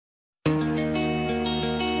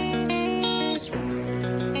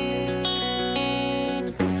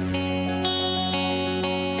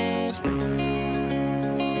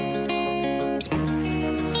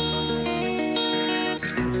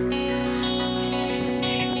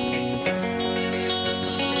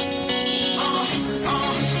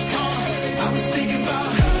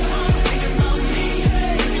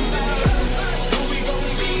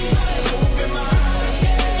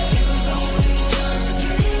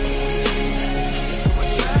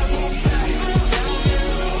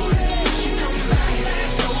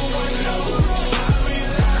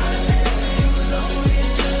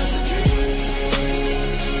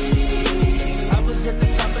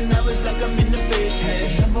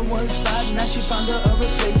now she found her a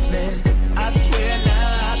replacement. I swear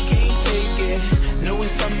now I can't take it, knowing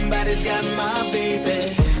somebody's got my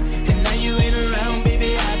baby. And now you ain't around, baby,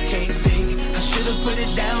 I can't think. I should've put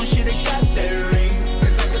it down, should've got that ring,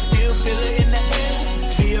 cause I can still feel it in the air.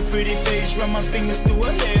 See her pretty face, run my fingers through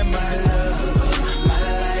her hair. My love, my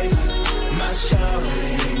life, my shawty,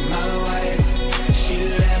 my wife. She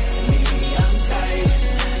left me, I'm tight,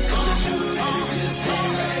 cause I knew that it just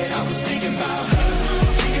ain't right. I was thinking about her,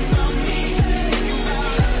 thinking about me, thinking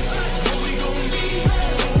about us, what we gon' be.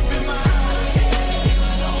 Open my eyes, it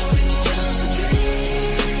was only just a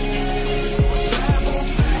dream. So I travel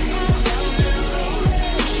back down that road.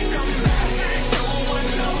 She come back, no one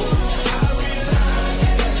knows. I realized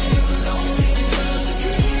it was only just a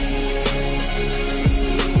dream.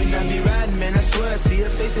 When I be riding, man, I swear I see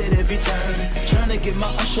her face at every turn. Tryna get my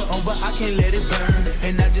usher on, but I can't let it burn.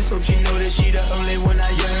 And I just hope she know that she the only one I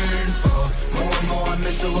yearn for. More and more I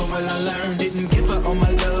miss her, what will I learn? Didn't give her all my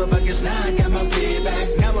love, I guess now I got my payback.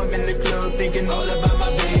 Now I'm in the club thinking all about my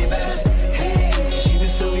baby. Hey, she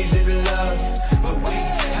was so easy to love, but wait,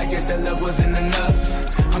 I guess that love wasn't enough.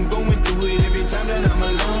 I'm going through it every time that I'm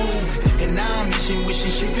alone, and now I'm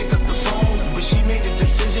wishing she'd pick up the phone. But she made the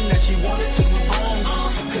decision that she wanted to move on,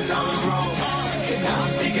 cause I was wrong. And I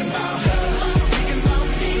was thinking about her, thinking about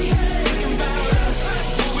me, thinking about us,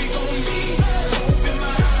 what we gon' be. Open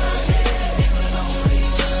my eyes, it was only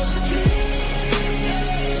just a dream.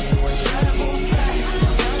 So I travel back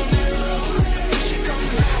down that road. She come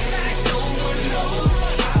back, no one knows.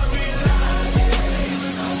 I realized it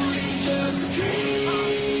was only just a dream.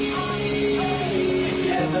 If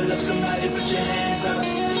you ever love somebody, put your hands up.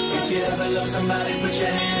 If you ever love somebody, put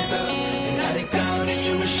your hands up. And now they gone and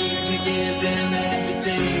you wish you could give them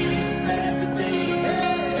everything, everything.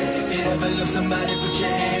 Say if you ever love somebody, put your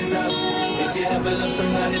hands up. If you ever love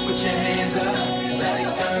somebody, put your hands up. Now they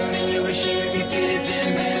gone and you wish you could give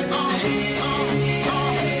them everything.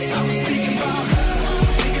 I was thinking about her,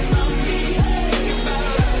 thinking about me, thinking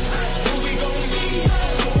about us, what we gon' be.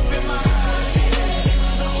 Open my eyes, it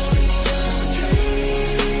was only just a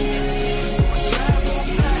dream. So I travel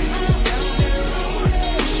back down that road.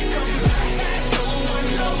 She come back, no one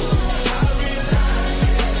knows. I realized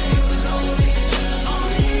it was only just a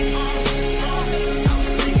dream. I was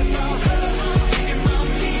thinking about her, thinking about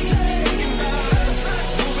me, thinking about us,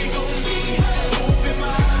 what we gon' be. Open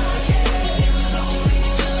my eyes, it was only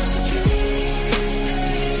just a dream.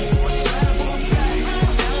 So I travel back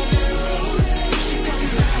down that road. She come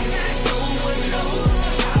back, no one knows.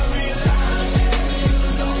 I realized it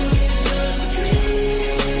was only just a dream.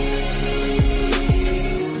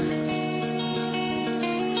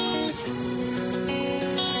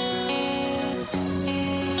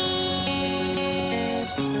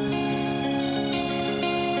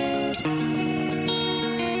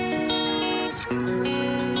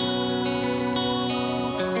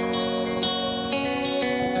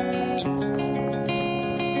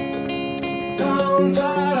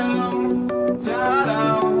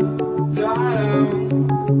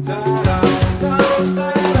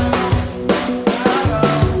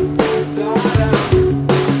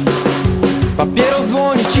 Papieros w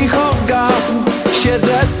dłoni cicho zgasł.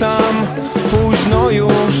 Siedzę sam, późno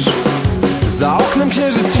już. Za oknem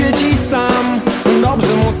księżyc świeci sam.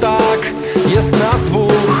 Dobrze mu tak, jest nas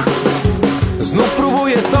dwóch. Znów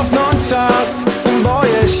próbuję cofnąć czas.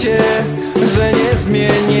 Boję się, że nie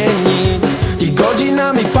zmienię nic. I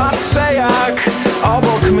godzinami patrzę, jak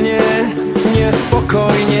obok mnie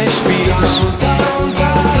niespokojnie śpisz.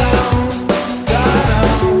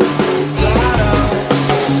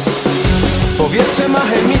 Powietrze ma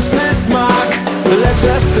chemiczny smak.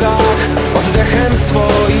 Leczę strach oddechem z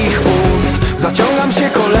twoich ust. Zaciągam się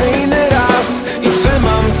kolejny raz i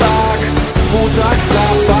trzymam tak w płucach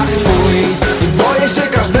zapach twój. I boję się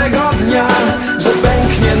każdego dnia, że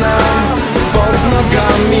pęknie nam pod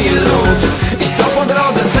nogami lód. I co po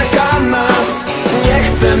drodze czeka nas, nie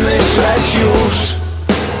chcę myśleć już.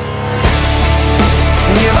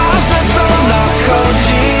 Nieważne co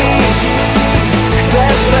nadchodzi,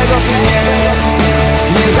 chcesz tego czy nie,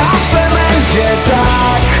 nie zawsze będzie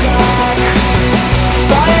tak.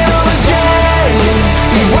 Wstaje nowy dzień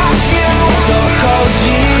i właśnie o to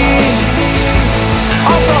chodzi. O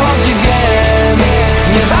to chodzi, wiem,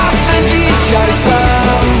 nie zasnę dzisiaj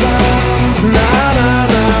sam. Na na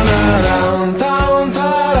na na na, taram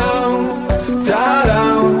taram,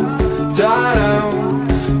 taram taram,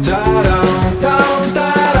 taram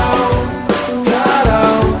taram,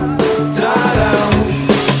 taram taram.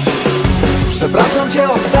 Przepraszam cię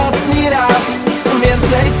ostatni raz,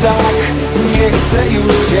 więcej tak nie chcę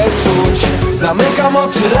już się czuć. Zamykam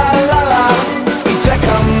oczy, la la la, i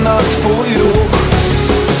czekam na twój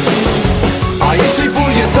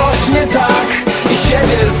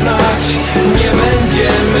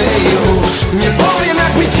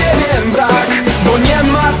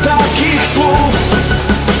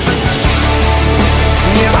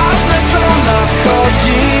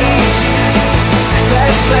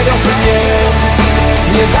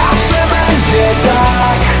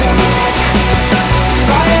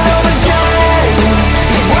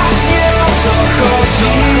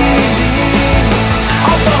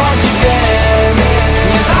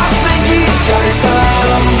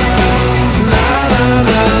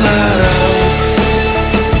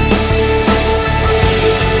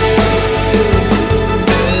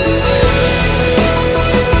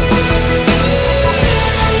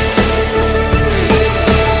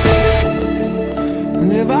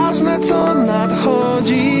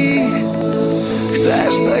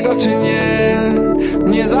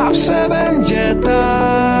będzie tak.